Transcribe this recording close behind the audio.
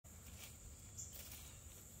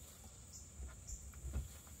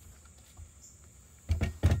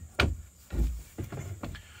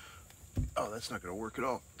that's not going to work at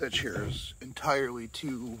all. That chair is entirely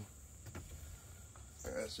too... I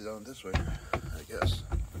gotta sit down this way, I guess.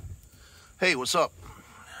 Hey, what's up?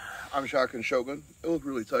 I'm Shotgun Shogun. I look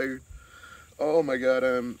really tired. Oh my god,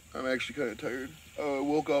 I'm actually kind of tired. I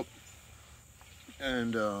woke up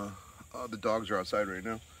and the dogs are outside right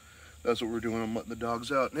now. That's what we're doing. I'm letting the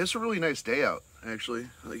dogs out. And it's a really nice day out, actually.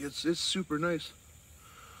 Like, it's super nice.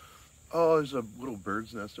 Oh, there's a little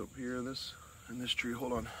bird's nest up here in this tree.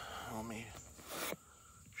 Hold on. Let me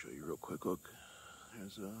show you real quick. Look.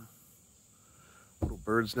 There's a little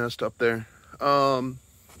bird's nest up there.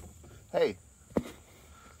 Hey.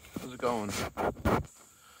 How's it going?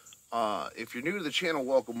 If you're new to the channel,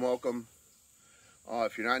 welcome.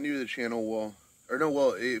 If you're not new to the channel,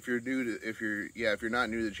 if you're not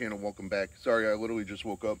new to the channel, welcome back. Sorry, I literally just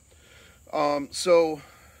woke up. So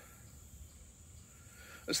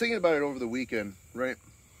I was thinking about it over the weekend, right?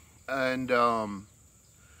 And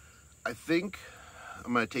I think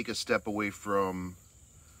I'm gonna take a step away from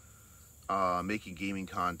making gaming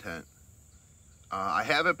content. I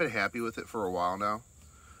haven't been happy with it for a while now,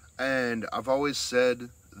 and I've always said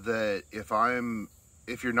that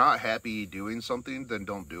if you're not happy doing something, then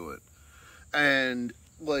don't do it. And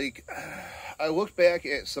like, I looked back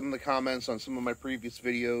at some of the comments on some of my previous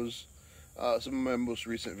videos, some of my most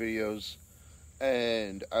recent videos,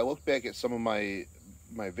 and I looked back at some of my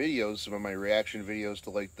videos, some of my reaction videos to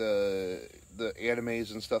like the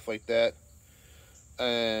animes and stuff like that,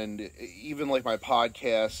 and even like my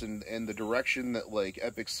podcasts and the direction that like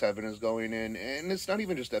Epic 7 is going in. And it's not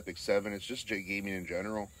even just Epic 7, it's just gaming in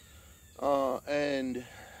general. And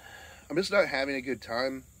I'm just not having a good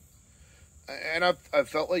time. And I've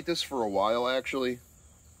felt like this for a while, actually.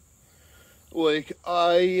 Like,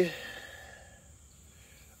 I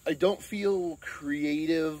don't feel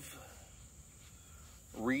creative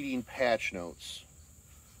reading patch notes.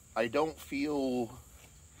 I don't feel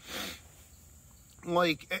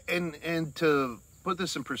like, and to put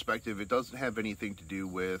this in perspective, it doesn't have anything to do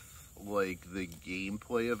with like the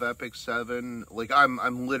gameplay of Epic 7. Like,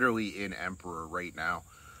 I'm literally in Emperor right now,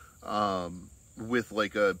 with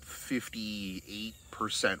like a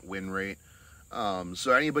 58% win rate.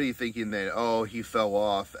 So anybody thinking that, oh, he fell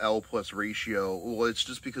off, L plus ratio, well, it's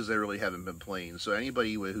just because they really haven't been playing. So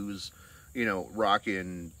anybody who's,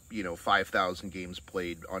 rocking, 5,000 games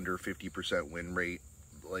played under 50% win rate,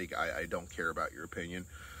 like, I don't care about your opinion.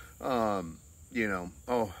 Oh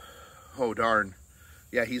darn.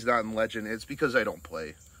 Yeah, he's not in Legend. It's because I don't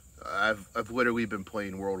play. I've literally been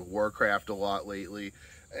playing World of Warcraft a lot lately.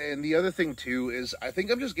 And the other thing, too, is I think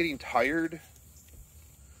I'm just getting tired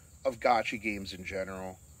of gacha games in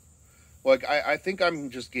general. Like, I think I'm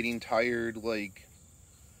just getting tired, like,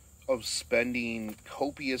 of spending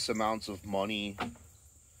copious amounts of money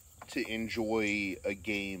to enjoy a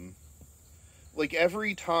game. Like,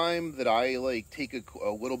 every time that I, like, take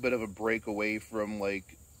a little bit of a break away from, like,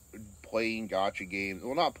 playing gacha games,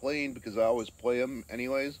 well, not playing because I always play them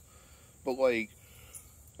anyways, but, like,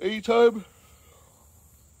 anytime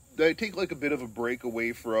I take, like, a bit of a break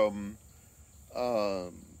away from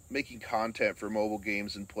making content for mobile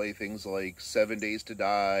games and play things like 7 Days to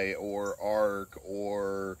Die or Ark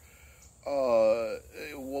or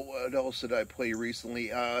what else did I play recently?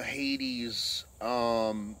 Hades,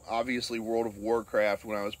 obviously World of Warcraft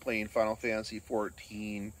when I was playing Final Fantasy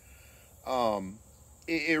 14.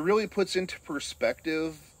 It really puts into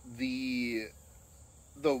perspective the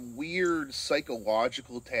weird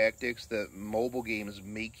psychological tactics that mobile games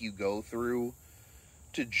make you go through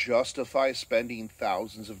to justify spending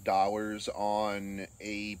thousands of dollars on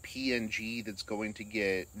a PNG that's going to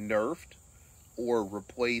get nerfed or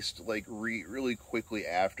replaced like really quickly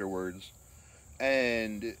afterwards.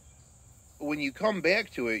 And when you come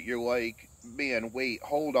back to it, you're like, man, wait,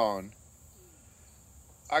 hold on.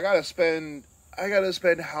 I gotta spend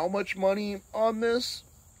how much money on this?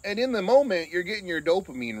 And in the moment, you're getting your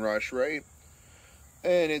dopamine rush, right?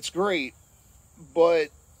 And it's great, but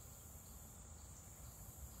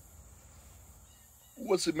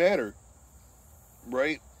what's it matter?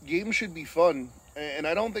 Right? Games should be fun, and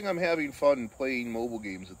I don't think I'm having fun playing mobile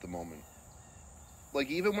games at the moment. Like,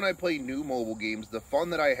 even when I play new mobile games, the fun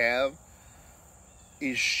that I have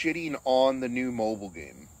is shitting on the new mobile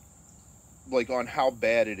game. Like, on how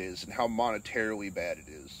bad it is and how monetarily bad it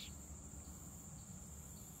is.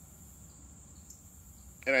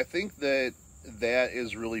 And I think that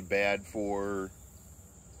is really bad for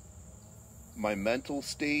my mental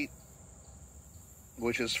state,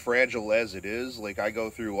 which is fragile as it is. Like, I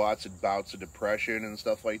go through lots of bouts of depression and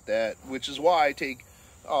stuff like that, which is why I take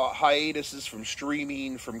hiatuses from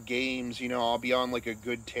streaming, from games. I'll be on like a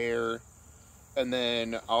good tear, and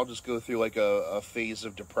then I'll just go through like a phase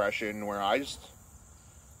of depression where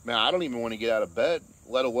man, I don't even want to get out of bed,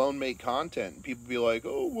 let alone make content. People be like,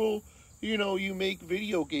 oh, well, you make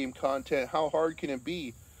video game content. How hard can it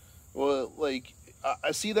be? Well, like,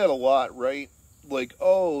 I see that a lot, right? Like,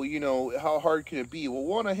 oh, how hard can it be? Well,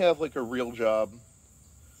 one, I have like a real job.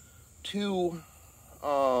 Two,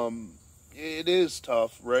 it is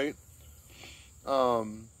tough, right?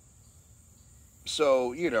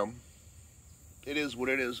 So, it is what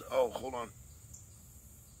it is. Oh, hold on.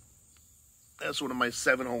 That's one of my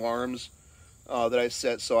 7 alarms that I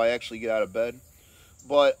set so I actually get out of bed.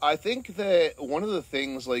 But I think that one of the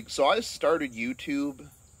things, like, so I started YouTube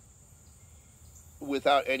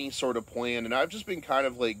without any sort of plan, and I've just been kind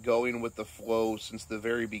of like going with the flow since the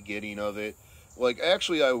very beginning of it. Like,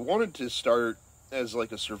 actually, I wanted to start as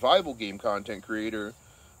like a survival game content creator.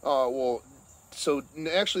 So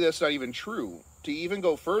actually, that's not even true. To even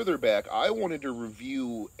go further back, I wanted to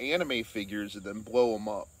review anime figures and then blow them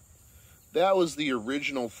up. That was the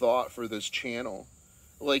original thought for this channel.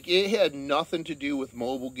 Like, it had nothing to do with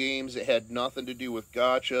mobile games. It had nothing to do with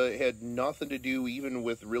gacha. It had nothing to do even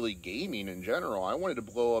with really gaming in general. I wanted to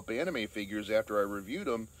blow up anime figures after I reviewed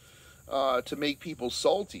them to make people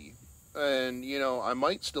salty. And, I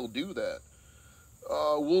might still do that.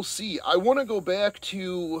 We'll see. I want to go back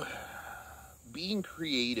to being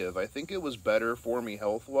creative. I think it was better for me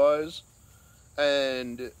health-wise.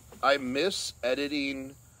 And I miss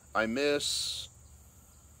editing. I miss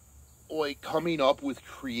like coming up with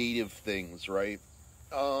creative things, right?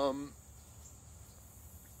 I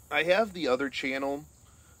have the other channel.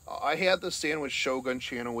 I had the Sandwich Shogun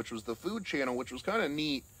channel, which was the food channel, which was kind of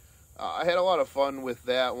neat. I had a lot of fun with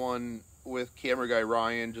that one, with camera guy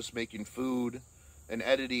Ryan, just making food and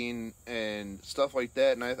editing and stuff like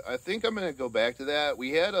that. And I think I'm going to go back to that.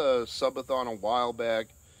 We had a subathon a while back,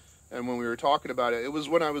 and when we were talking about it, it was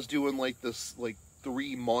when I was doing like this, like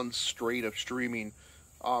 3 months straight of streaming,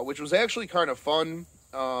 which was actually kind of fun.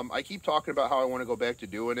 I keep talking about how I want to go back to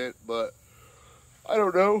doing it, but I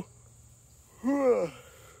don't know.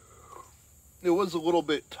 It was a little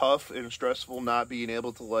bit tough and stressful not being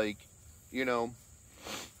able to, like,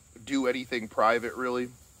 do anything private, really,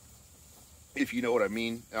 if you know what I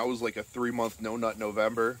mean. I was like a 3-month no-nut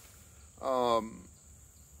November,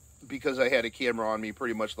 because I had a camera on me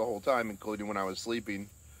pretty much the whole time, including when I was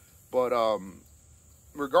sleeping. But,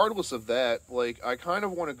 regardless of that, like, I kind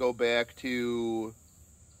of want to go back to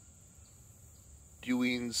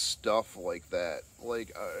doing stuff like that.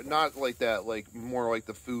 Like, not like that, like, more like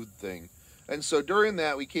the food thing. And so during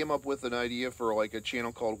that, we came up with an idea for, like, a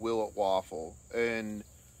channel called Will It Waffle. And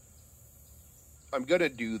I'm gonna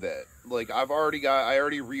do that. Like, I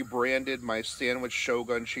already rebranded my Sandwich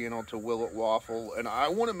Shogun channel to Will It Waffle. And I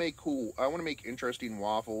want to make interesting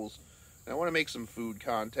waffles. And I want to make some food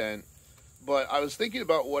content. But I was thinking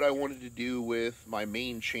about what I wanted to do with my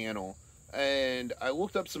main channel. And I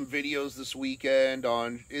looked up some videos this weekend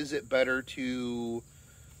on, is it better to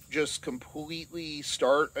just completely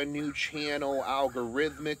start a new channel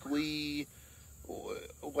algorithmically,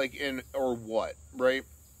 or what, right?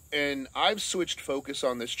 And I've switched focus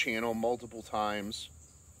on this channel multiple times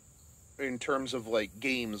in terms of, like,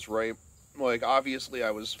 games, right? Like, obviously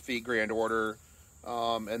I was Fate Grand Order,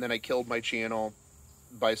 and then I killed my channel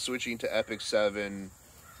by switching to Epic 7,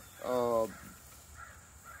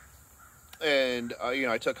 and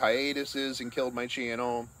I took hiatuses and killed my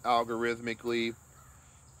channel algorithmically,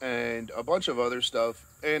 and a bunch of other stuff.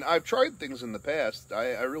 And I've tried things in the past.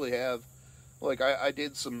 I really have. Like, I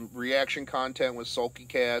did some reaction content with Sulky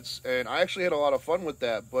Cats, and I actually had a lot of fun with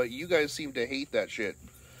that, but you guys seem to hate that shit.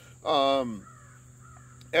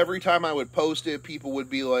 Every time I would post it, people would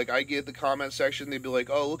be like, I get the comment section, they'd be like,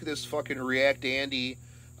 oh, look at this fucking React Andy.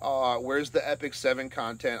 Where's the Epic 7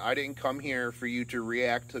 content? I didn't come here for you to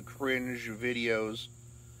react to cringe videos.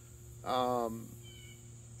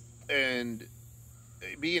 And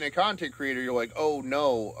being a content creator, you're like, oh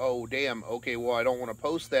no, oh damn, okay, well, I don't want to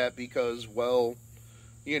post that because, well,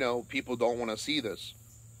 people don't want to see this.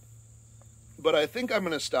 But I think I'm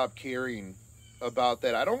going to stop caring about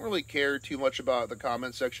that. I don't really care too much about the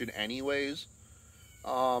comment section anyways.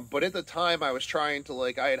 But at the time, I was trying to,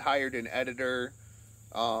 like, I had hired an editor,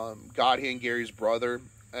 Godhand Gary's brother,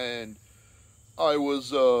 and I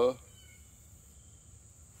was,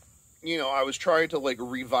 I was trying to, like,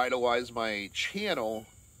 revitalize my channel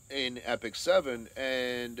in Epic 7,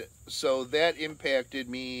 and so that impacted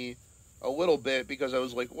me a little bit because I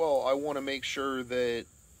was like, well, I want to make sure that,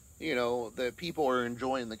 that people are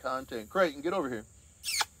enjoying the content. Creighton, get over here.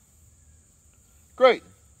 Great.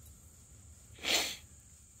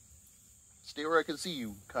 Stay where I can see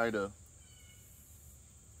you, kind of.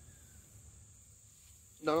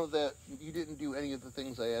 None of that. You didn't do any of the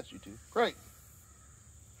things I asked you to. Right.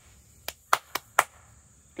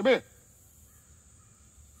 Come here.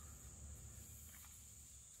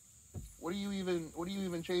 What are you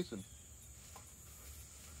even chasing?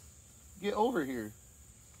 Get over here.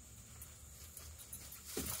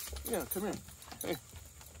 Yeah, come here. Hey.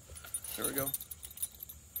 There we go.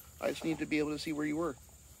 I just need to be able to see where you were.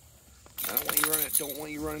 I don't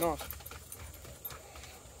want you running off.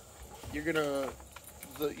 You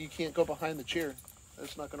can't go behind the chair.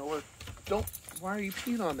 That's not gonna work. Why are you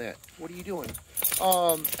peeing on that? What are you doing?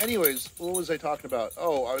 Anyways, what was I talking about?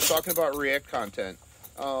 Oh, I was talking about React content.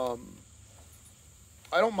 I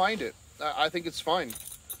don't mind it. I think it's fine.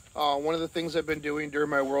 One of the things I've been doing during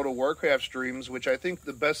my World of Warcraft streams, which I think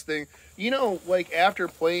the best thing, like after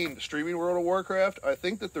streaming World of Warcraft, I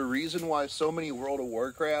think that the reason why so many World of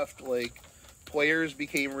Warcraft, like, players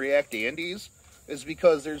became React Andes is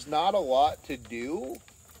because there's not a lot to do,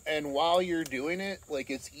 and while you're doing it, like,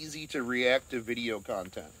 it's easy to react to video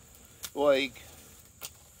content. Like,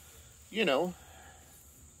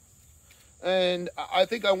 and I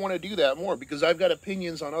think I want to do that more because I've got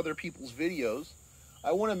opinions on other people's videos.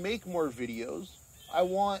 I want to make more videos. I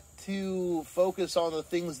want to focus on the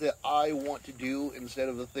things that I want to do instead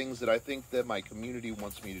of the things that I think that my community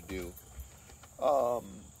wants me to do.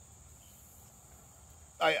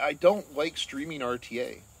 I don't like streaming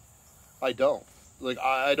RTA. I don't. Like,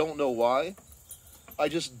 I don't know why. I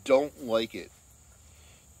just don't like it.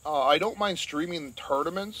 I don't mind streaming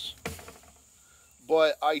tournaments,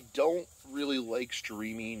 but I don't really like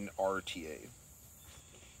streaming RTA.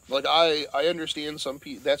 Like, I understand some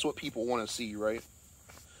people, that's what people want to see, right?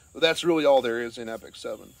 But that's really all there is in Epic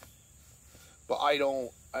 7. But I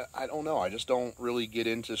don't know, I just don't really get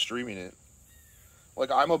into streaming it.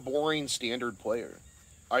 Like, I'm a boring standard player.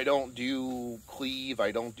 I don't do cleave,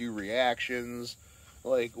 I don't do reactions.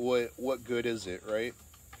 Like, what good is it, right?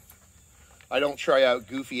 I don't try out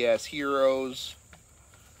goofy-ass heroes,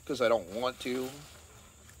 because I don't want to.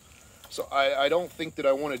 So I don't think that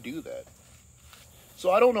I want to do that. So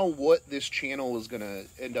I don't know what this channel is going to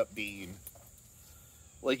end up being.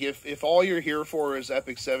 Like, if all you're here for is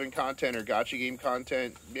Epic 7 content or gacha game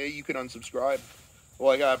content, maybe you can unsubscribe.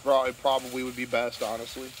 Like, I probably would be best,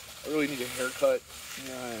 honestly. I really need a haircut.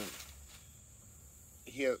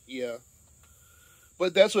 Yeah.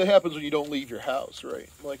 But that's what happens when you don't leave your house, right?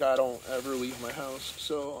 Like, I don't ever leave my house,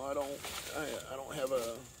 so I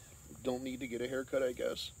don't need to get a haircut, I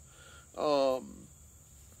guess.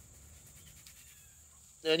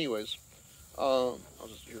 Anyways,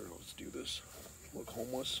 let's do this. Look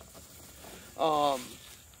homeless.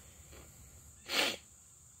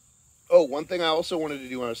 One thing I also wanted to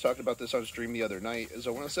do when I was talking about this on stream the other night is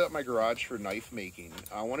I want to set up my garage for knife making.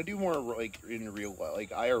 I want to do more, like, in real,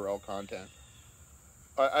 like, IRL content.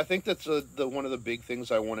 I think that's one of the big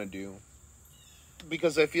things I want to do.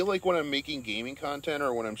 Because I feel like when I'm making gaming content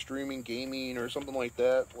or when I'm streaming gaming or something like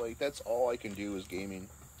that, like, that's all I can do is gaming.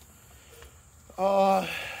 I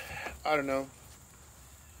don't know.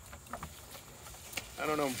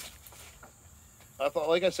 I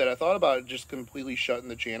thought about just completely shutting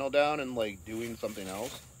the channel down and, like, doing something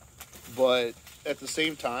else. But at the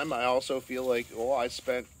same time, I also feel like, I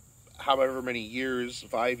spent however many years,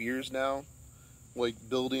 5 years now, like,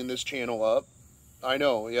 building this channel up. I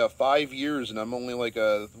know, yeah, 5 years, and I'm only like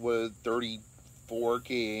a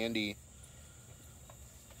 34K Andy.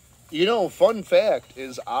 Fun fact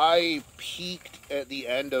is I peaked at the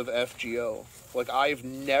end of FGO. Like, I've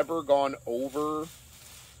never gone over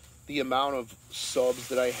the amount of subs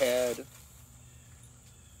that I had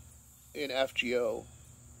in FGO.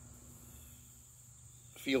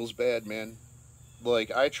 Feels bad, man.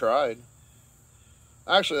 Like, I tried.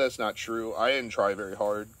 Actually, that's not true. I didn't try very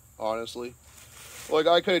hard, honestly. Like,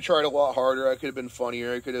 I could have tried a lot harder. I could have been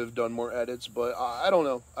funnier. I could have done more edits, but I don't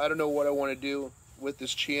know. I don't know what I want to do with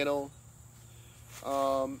this channel.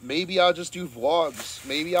 Maybe I'll just do vlogs.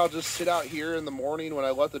 Maybe I'll just sit out here in the morning when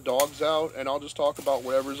I let the dogs out, and I'll just talk about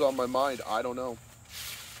whatever's on my mind. I don't know.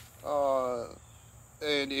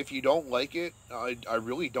 And if you don't like it, I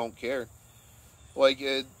really don't care. Like,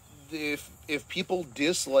 if people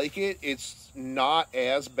dislike it, it's not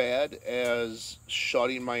as bad as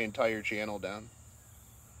shutting my entire channel down.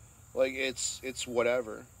 Like, it's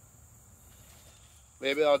whatever.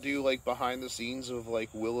 Maybe I'll do, like, behind the scenes of, like,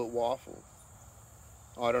 Will It Waffle.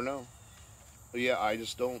 I don't know. But yeah, I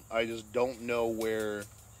just don't know where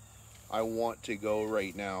I want to go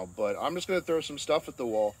right now. But I'm just going to throw some stuff at the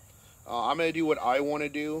wall. I'm going to do what I want to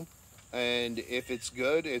do. And if it's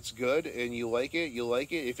good, it's good. And you like it, you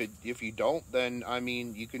like it. If you don't, then, I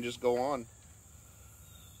mean, you can just go on.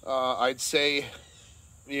 I'd say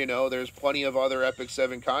You know, there's plenty of other Epic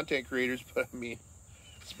 7 content creators, but I mean,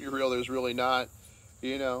 let's be real, there's really not.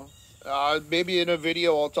 You know, maybe in a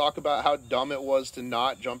video I'll talk about how dumb it was to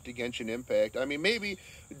not jump to Genshin Impact. I mean, maybe.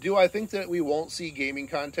 Do I think that we won't see gaming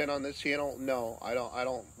content on this channel? No, I don't. I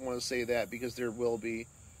don't want to say that, because there will be.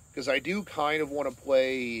 Because I do kind of want to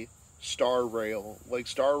play Star Rail. Like,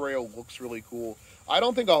 Star Rail looks really cool. I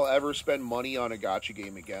don't think I'll ever spend money on a gacha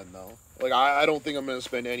game again, though. Like, I don't think I'm going to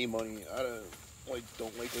spend any money. I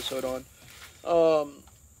don't like this hood on.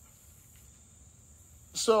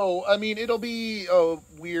 So, I mean, it'll be a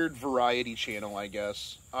weird variety channel, I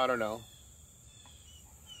guess. I don't know.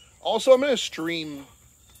 Also, I'm going to stream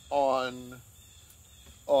on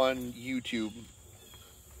YouTube.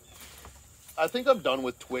 I think I'm done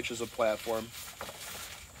with Twitch as a platform.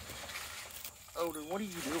 Oh, dude, what are you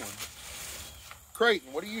doing?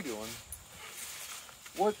 Creighton, what are you doing?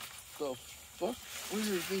 What the fuck? Where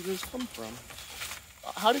did this come from?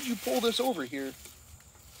 How did you pull this over here?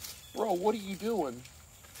 Bro, what are you doing?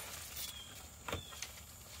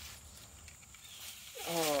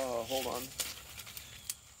 Oh, hold on.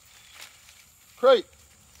 Crate.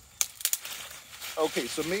 Okay,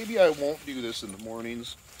 so maybe I won't do this in the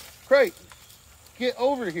mornings. Crate, get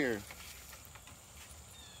over here.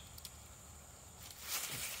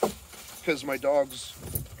 Because my dogs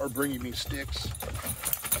are bringing me sticks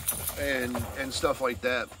and stuff like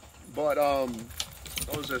that. But,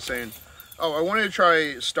 what was I saying? Oh, I wanted to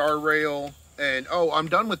try Star Rail, and, oh, I'm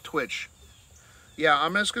done with Twitch. Yeah,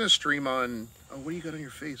 I'm just going to stream on, oh, what do you got on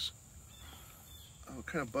your face? Oh, what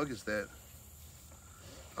kind of bug is that?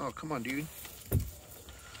 Oh, come on, dude.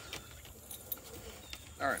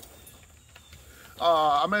 Alright.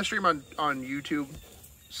 I'm going to stream on YouTube.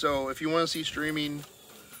 So if you want to see streaming,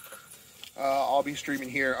 I'll be streaming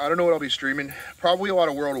here. I don't know what I'll be streaming. Probably a lot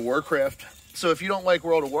of World of Warcraft. So if you don't like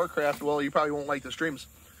World of Warcraft, well, you probably won't like the streams.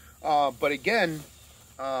 But again,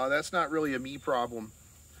 that's not really a me problem.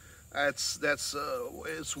 It's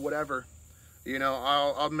whatever. You know,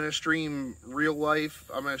 I'm going to stream real life.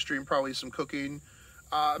 I'm going to stream probably some cooking.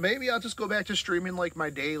 Maybe I'll just go back to streaming like my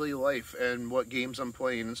daily life and what games I'm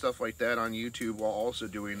playing and stuff like that on YouTube, while also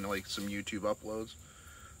doing like some YouTube uploads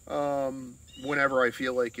whenever I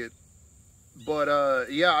feel like it. But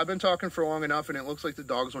yeah, I've been talking for long enough, and it looks like the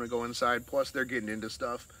dogs want to go inside. Plus, they're getting into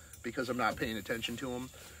stuff because I'm not paying attention to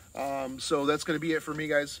them. So that's going to be it for me,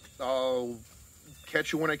 guys. I'll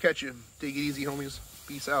catch you when I catch you. Take it easy, homies.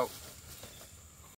 Peace out.